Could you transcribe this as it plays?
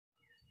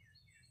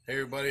Hey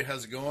everybody,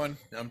 how's it going?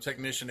 I'm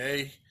Technician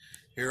A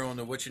here on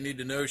the What You Need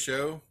to Know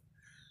show.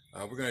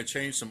 We're going to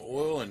change some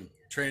oil and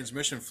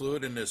transmission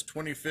fluid in this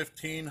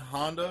 2015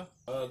 Honda.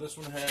 This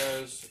one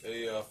has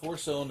a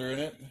 4-cylinder in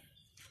it.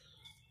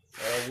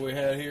 We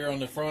had here on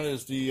the front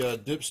is the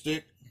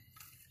dipstick.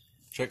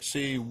 Check to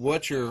see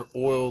what your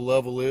oil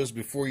level is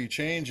before you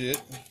change it.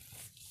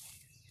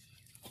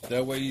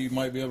 That way you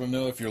might be able to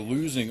know if you're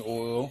losing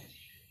oil.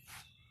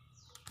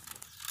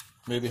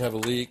 Maybe have a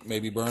leak,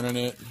 maybe burning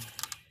it.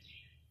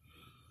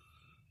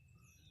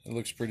 It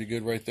looks pretty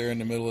good right there in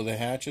the middle of the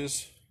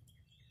hatches.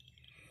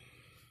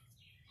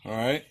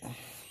 Alright.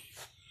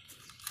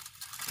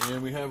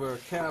 And we have our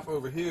cap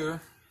over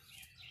here.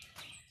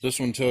 This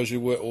one tells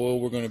you what oil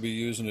we're going to be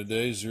using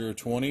today,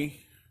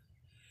 020.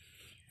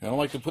 I don't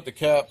like to put the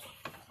cap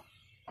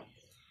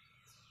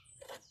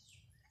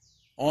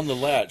on the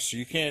latch, so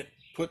you can't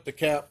put the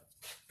cap,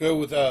 go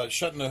without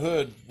shutting the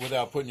hood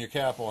without putting your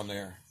cap on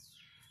there.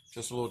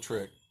 Just a little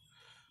trick.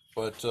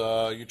 But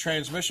your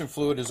transmission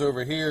fluid is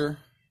over here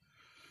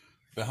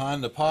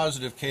behind the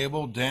positive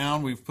cable.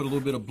 Down, we've put a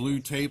little bit of blue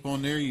tape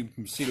on there. You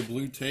can see the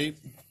blue tape.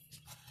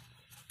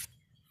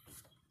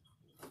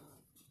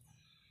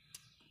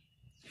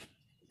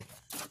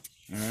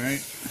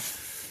 Alright.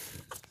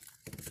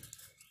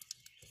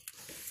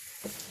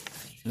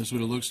 This is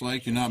what it looks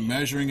like. You're not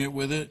measuring it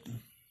with it.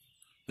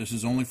 This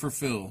is only for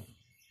fill.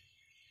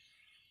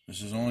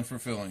 This is only for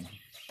filling.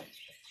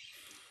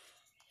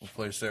 We'll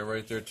place that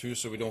right there too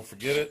so we don't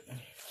forget it.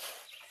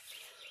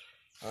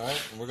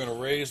 Alright, we're going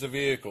to raise the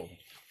vehicle.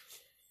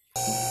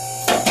 We're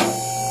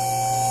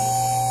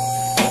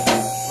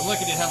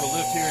lucky to have a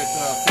lift here at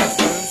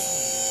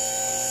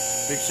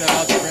Festo's. Big shout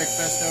out to Greg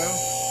Festo.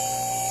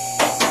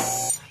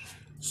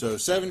 So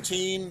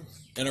 17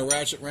 and a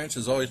ratchet wrench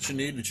is all that you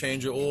need to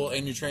change your oil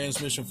and your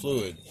transmission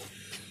fluid.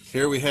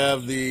 Here we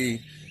have the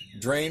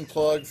drain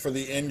plug for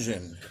the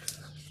engine.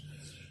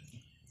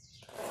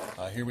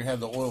 Here we have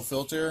the oil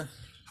filter.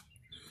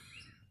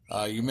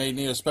 You may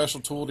need a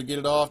special tool to get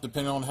it off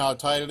depending on how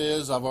tight it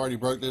is. I've already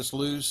broke this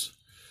loose.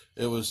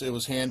 It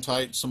was hand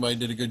tight. Somebody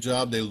did a good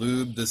job. They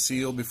lubed the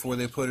seal before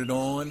they put it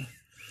on.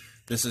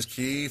 This is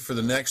key for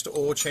the next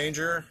oil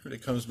changer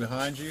that comes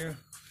behind you.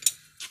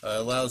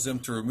 Allows them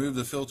to remove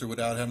the filter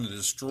without having to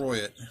destroy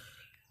it.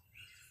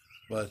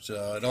 But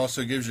it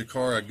also gives your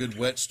car a good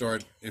wet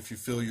start if you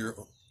fill your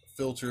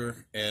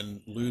filter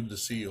and lube the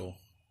seal.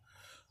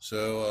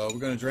 So we're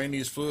going to drain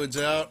these fluids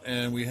out,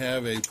 and we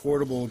have a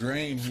portable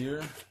drain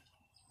here.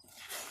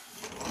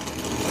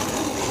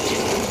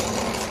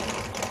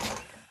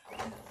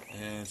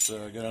 And it's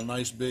got a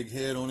nice big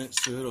head on it,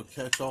 so it'll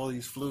catch all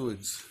these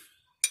fluids.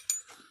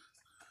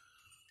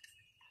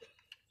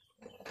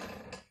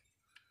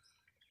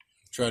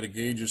 Try to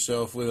gauge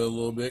yourself with it a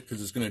little bit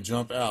because it's going to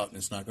jump out and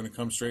it's not going to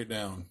come straight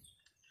down.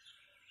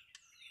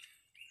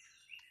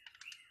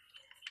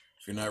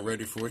 If you're not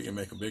ready for it, you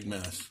make a big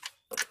mess.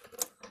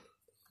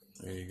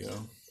 There you go.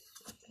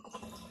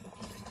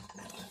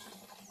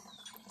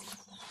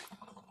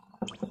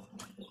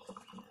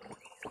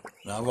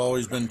 Now, I've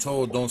always been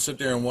told don't sit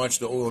there and watch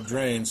the oil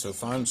drain, so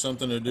find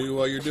something to do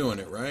while you're doing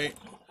it, right?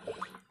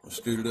 We'll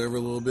scoot it over a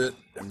little bit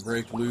and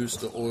break loose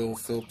the oil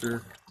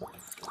filter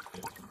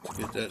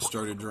to get that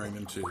started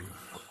draining too.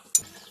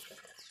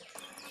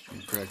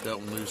 And crack that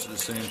one loose at the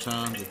same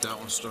time, get that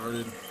one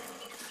started.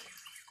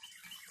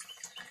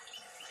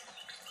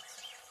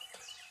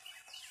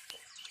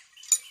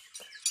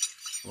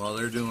 While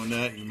they're doing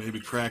that, you maybe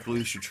crack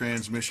loose your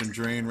transmission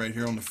drain right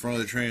here on the front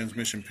of the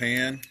transmission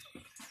pan.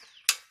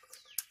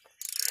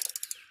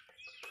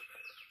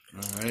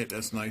 Alright,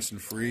 that's nice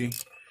and free.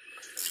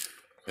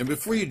 And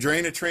before you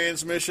drain a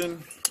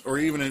transmission, or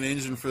even an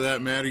engine for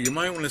that matter, you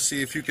might want to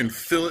see if you can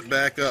fill it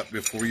back up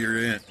before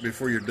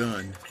you're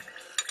done.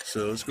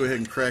 So let's go ahead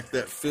and crack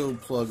that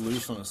filled plug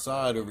loose on the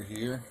side over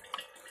here.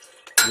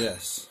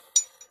 Yes.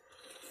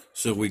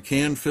 So we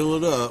can fill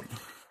it up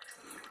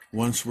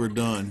once we're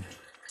done.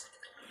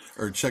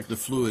 Or check the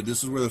fluid.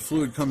 This is where the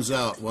fluid comes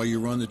out while you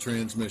run the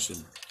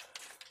transmission.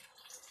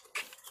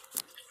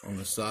 On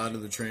the side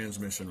of the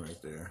transmission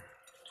right there.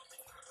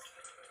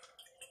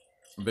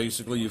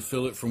 Basically, you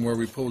fill it from where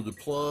we pulled the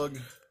plug,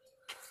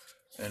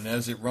 and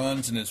as it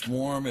runs and it's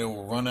warm, it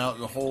will run out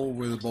the hole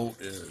where the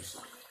bolt is.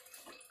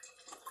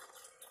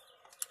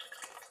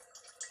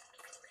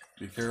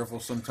 Be careful,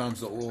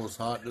 sometimes the oil is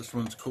hot. This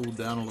one's cooled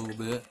down a little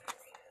bit.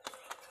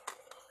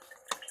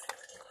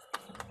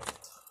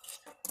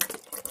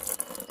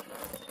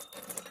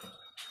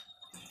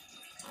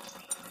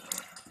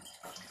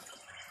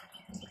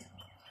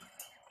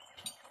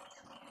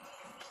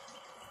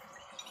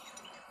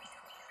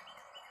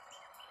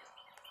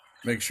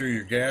 Make sure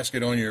your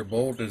gasket on your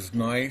bolt is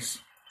nice,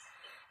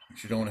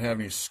 that you don't have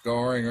any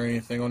scarring or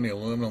anything on the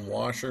aluminum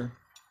washer.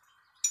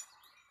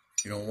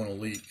 You don't want to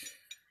leak.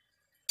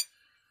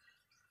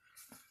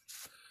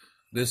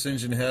 This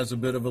engine has a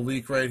bit of a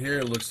leak right here.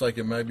 It looks like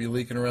it might be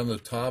leaking around the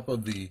top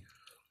of the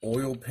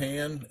oil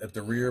pan at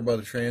the rear by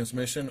the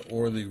transmission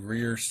or the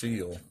rear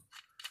seal.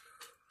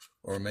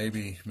 or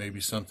maybe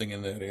something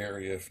in that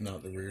area, if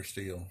not the rear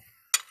steel.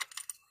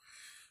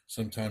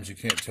 Sometimes you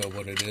can't tell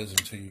what it is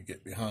until you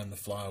get behind the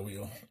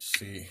flywheel to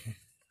see.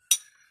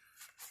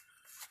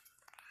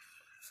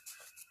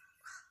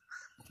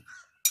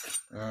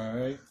 All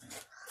right.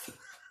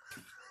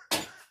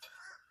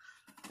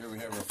 Here we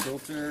have our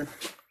filter.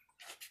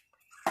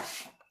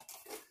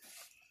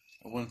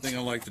 One thing I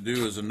like to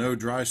do is a no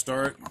dry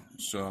start,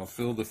 so I'll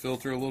fill the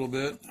filter a little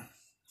bit.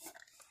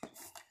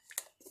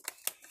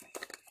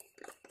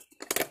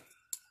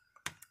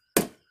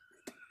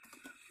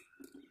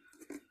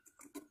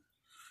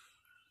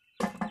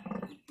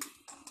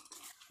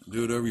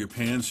 Do it over your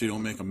pan so you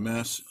don't make a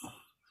mess,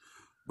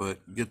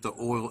 but get the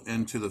oil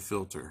into the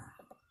filter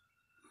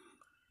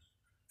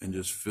and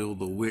just fill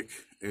the wick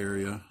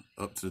area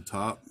up to the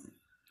top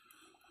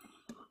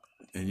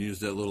and use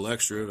that little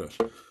extra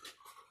to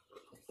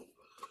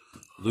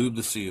lube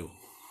the seal.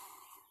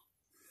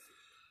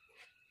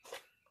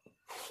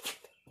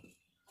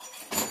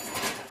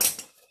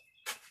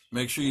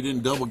 Make sure you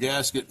didn't double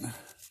gasket,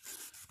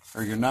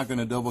 or you're not going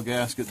to double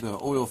gasket the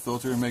oil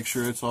filter. Make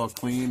sure it's all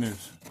clean.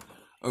 There's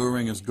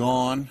O-ring is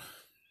gone.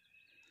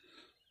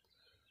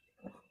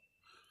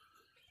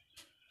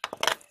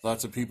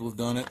 Lots of people have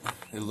done it.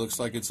 It looks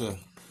like it's a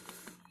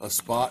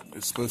spot.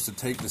 It's supposed to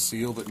take the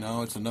seal, but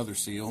no, it's another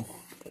seal.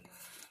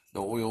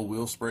 The oil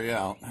will spray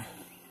out.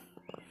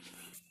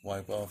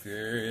 Wipe off your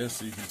area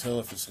so you can tell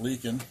if it's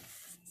leaking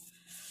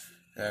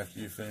after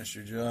you finish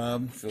your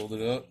job. Filled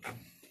it up.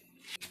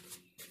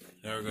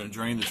 Now we're going to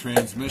drain the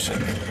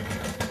transmission.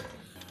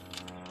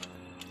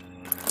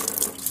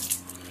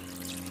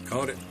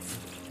 Caught it.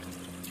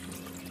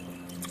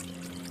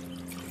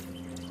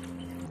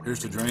 Here's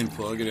the drain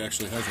plug. It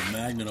actually has a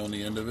magnet on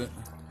the end of it.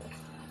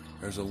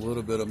 There's a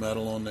little bit of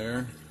metal on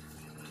there.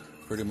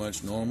 Pretty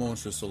much normal.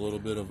 It's just a little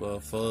bit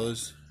of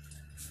fuzz.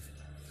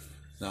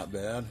 Not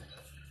bad.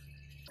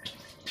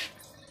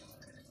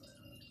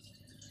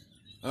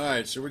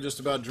 Alright, so we're just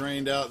about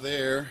drained out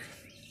there.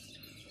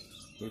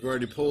 We've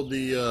already pulled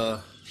the,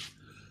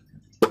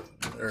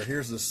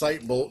 here's the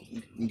sight bolt.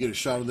 You can get a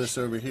shot of this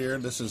over here.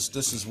 This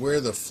is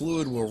where the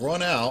fluid will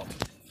run out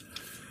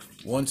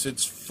once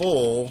it's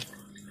full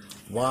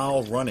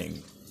while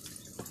running.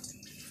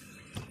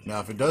 Now,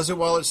 if it does it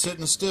while it's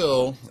sitting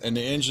still and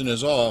the engine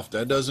is off,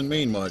 that doesn't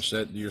mean much.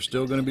 That you're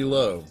still going to be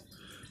low.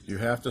 You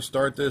have to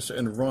start this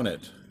and run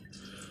it.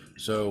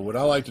 So what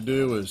I like to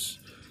do is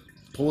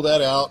pull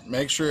that out,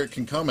 make sure it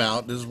can come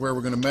out. This is where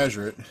we're going to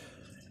measure it.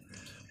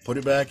 Put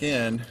it back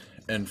in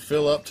and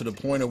fill up to the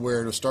point of where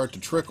it'll start to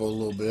trickle a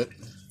little bit.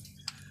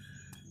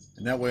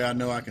 And that way I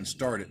know I can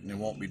start it and it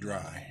won't be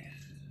dry.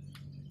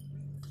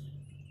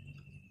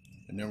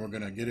 And then we're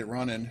going to get it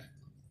running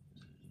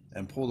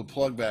and pull the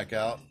plug back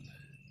out,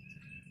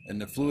 and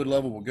the fluid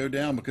level will go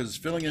down because it's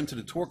filling into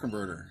the torque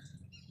converter.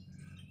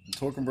 The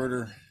torque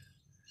converter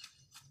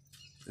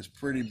is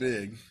pretty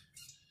big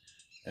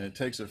and it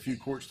takes a few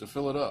quarts to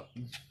fill it up.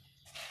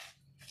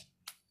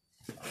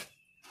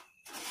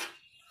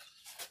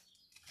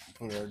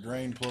 Put our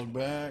drain plug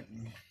back.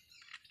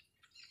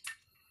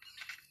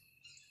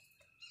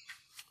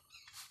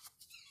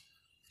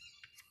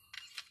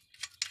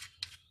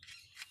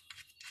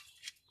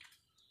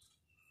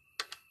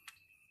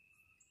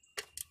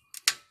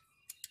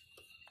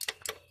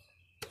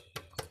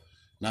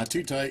 Not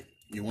too tight.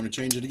 You want to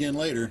change it again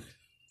later.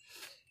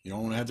 You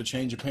don't want to have to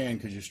change a pan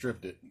because you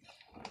stripped it.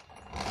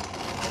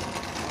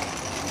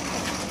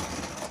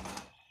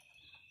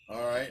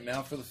 Alright,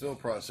 now for the fill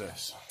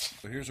process.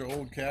 So here's our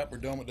old cap. We're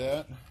done with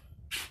that.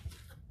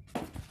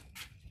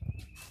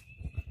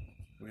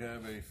 We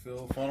have a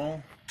fill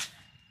funnel.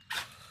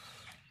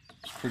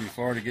 It's pretty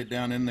far to get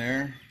down in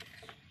there.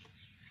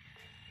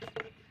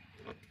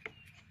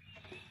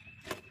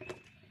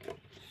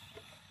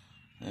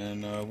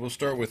 And we'll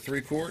start with 3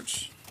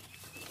 quarts.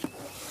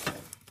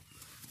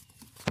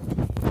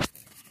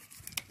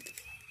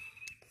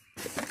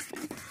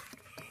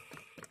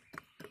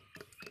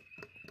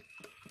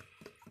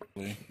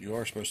 You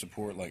are supposed to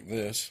pour it like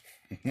this.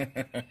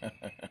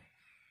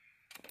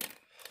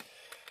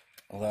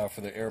 Allow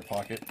for the air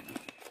pocket.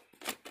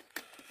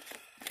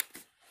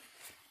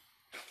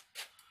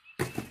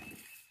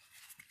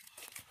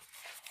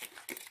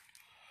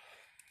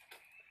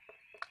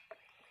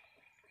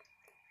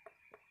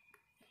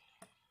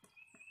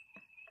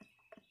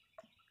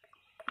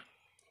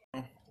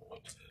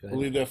 We'll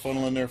leave that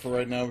funnel in there for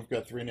right now. We've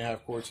got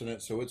 3.5 quarts in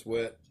it, so it's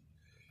wet.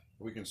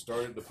 We can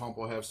start it. The pump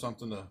will have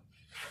something to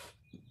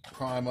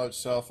prime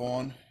itself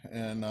on,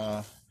 and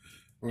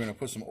we're going to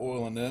put some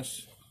oil in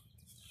this.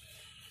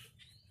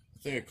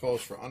 I think it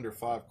calls for under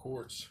 5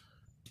 quarts,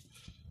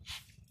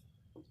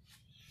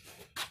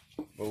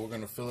 but we're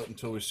going to fill it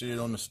until we see it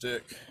on the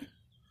stick.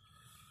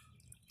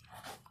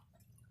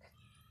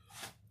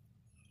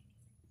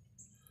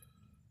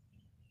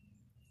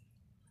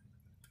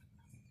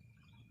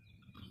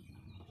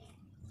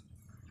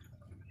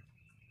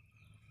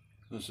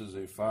 This is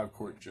a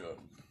 5-quart jug,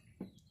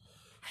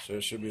 so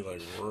it should be like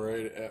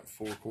right at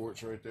 4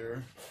 quarts right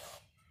there.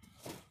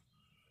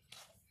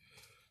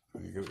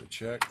 When you go to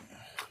check,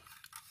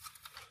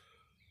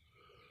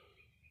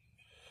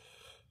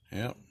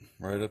 yep,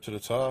 right up to the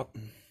top.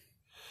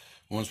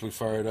 Once we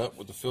fire it up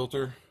with the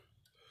filter,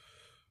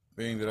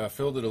 being that I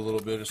filled it a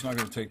little bit, it's not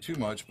going to take too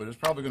much, but it's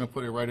probably going to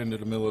put it right into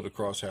the middle of the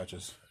cross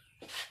hatches.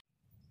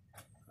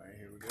 All right,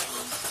 here we go.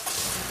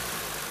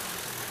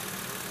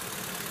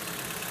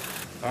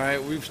 All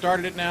right, we've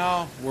started it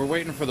now. We're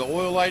waiting for the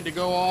oil light to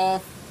go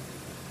off,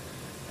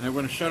 and then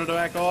we're going to shut it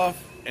back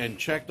off and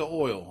check the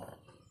oil.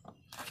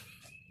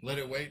 Let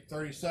it wait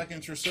 30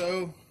 seconds or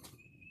so.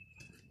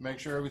 Make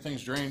sure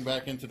everything's drained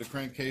back into the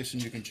crankcase,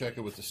 and you can check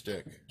it with the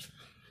stick.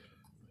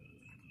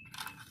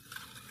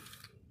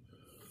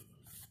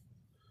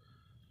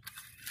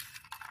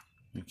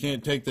 You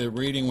can't take the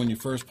reading when you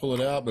first pull it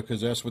out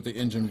because that's with the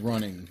engine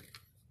running.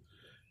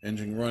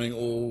 Engine running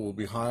oil will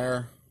be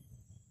higher.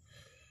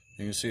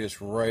 You can see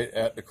it's right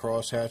at the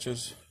cross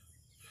hatches.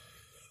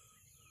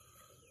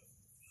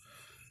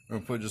 I'm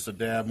going to put just a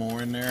dab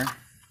more in there.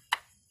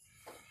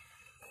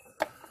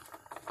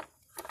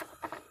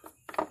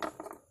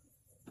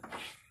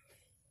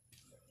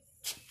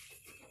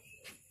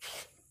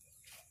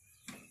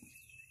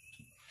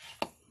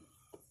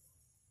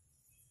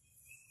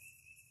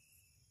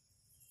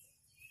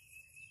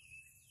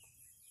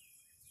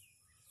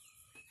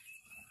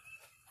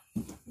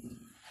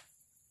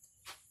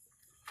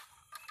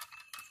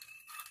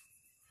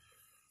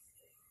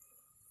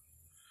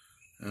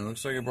 And it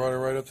looks like it brought it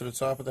right up to the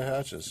top of the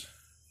hatches.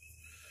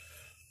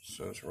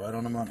 So it's right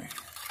on the money.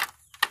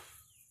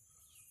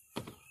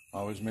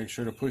 Always make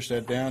sure to push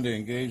that down to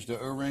engage the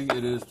O-ring.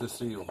 It is the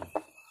seal.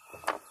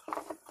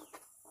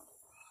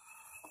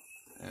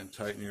 And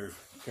tighten your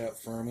cap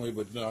firmly,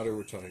 but not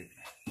over tight.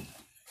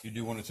 You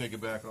do want to take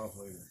it back off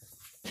later.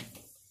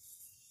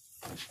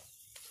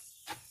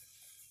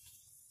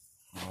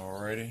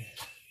 Alrighty.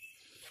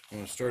 I'm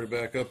going to start it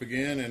back up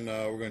again, and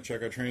we're going to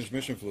check our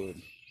transmission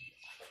fluid.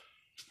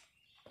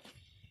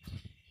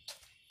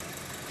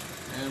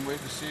 And wait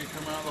to see it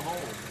come out of the hole.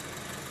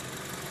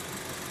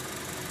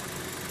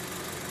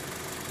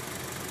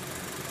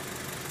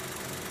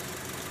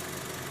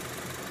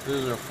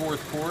 This is our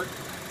 4th quart.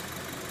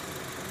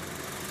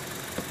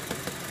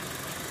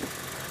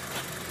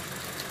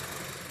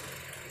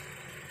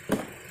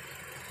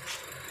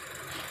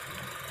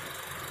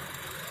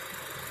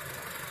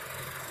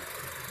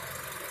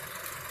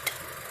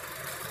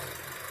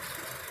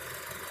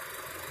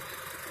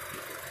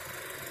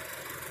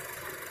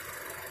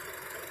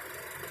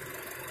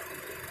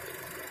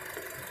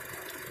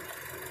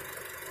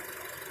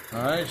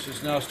 Alright, it's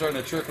just now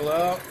starting to trickle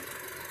out.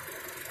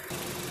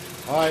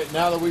 Alright,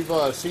 now that we've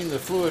seen the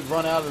fluid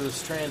run out of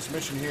this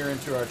transmission here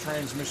into our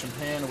transmission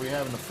pan that we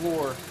have in the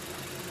floor,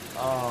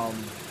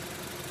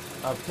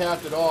 I've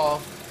capped it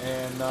off,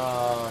 and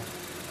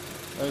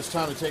it's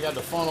time to take out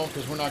the funnel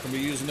because we're not going to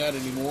be using that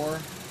anymore,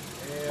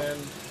 and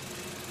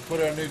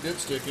put our new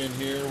dipstick in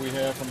here we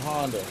have from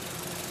Honda.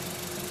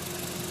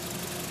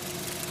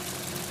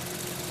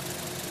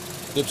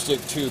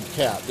 Dipstick tube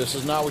cap. This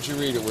is not what you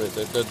read it with.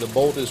 The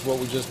bolt is what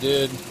we just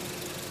did.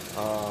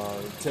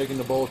 Taking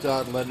the bolt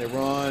out and letting it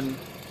run,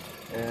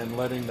 and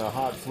letting the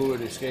hot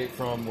fluid escape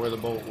from where the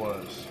bolt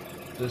was.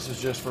 This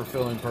is just for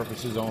filling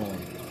purposes only.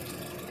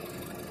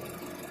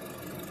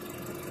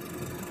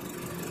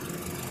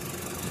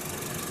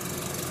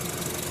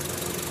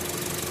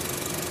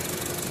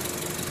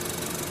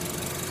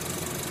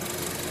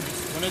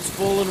 When it's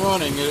full and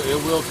running,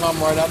 it will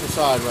come right out the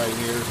side right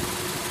here.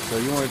 So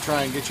you want to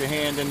try and get your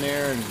hand in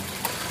there and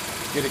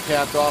get it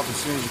capped off as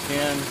soon as you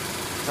can.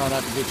 Try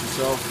not to get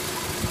yourself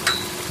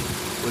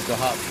with the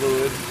hot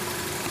fluid.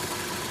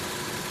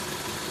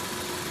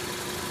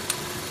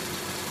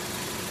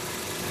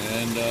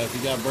 And if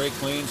you got brake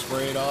clean,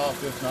 spray it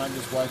off. If not,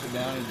 just wipe it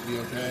down and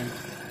you'll be okay.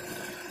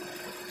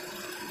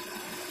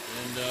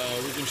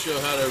 And we can show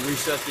how to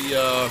reset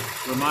the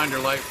reminder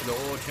light for the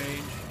oil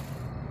change.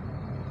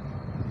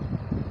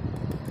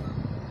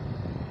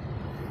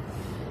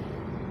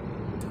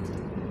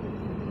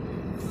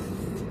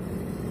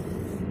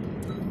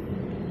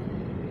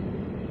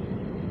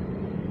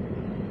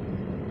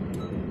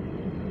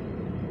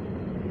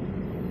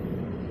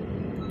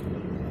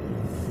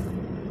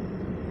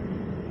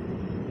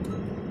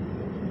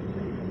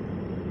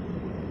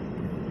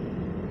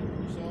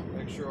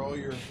 Make sure all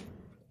your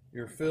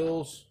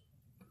fills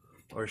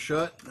are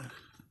shut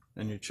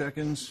and your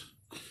check-ins.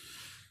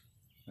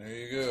 There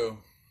you go.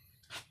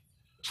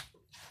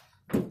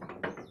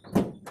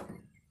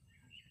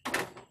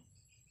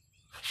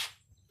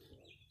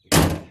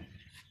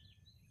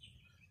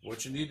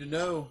 What you need to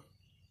know: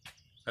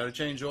 how to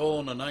change oil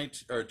on a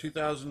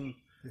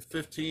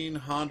 2015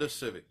 Honda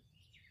Civic.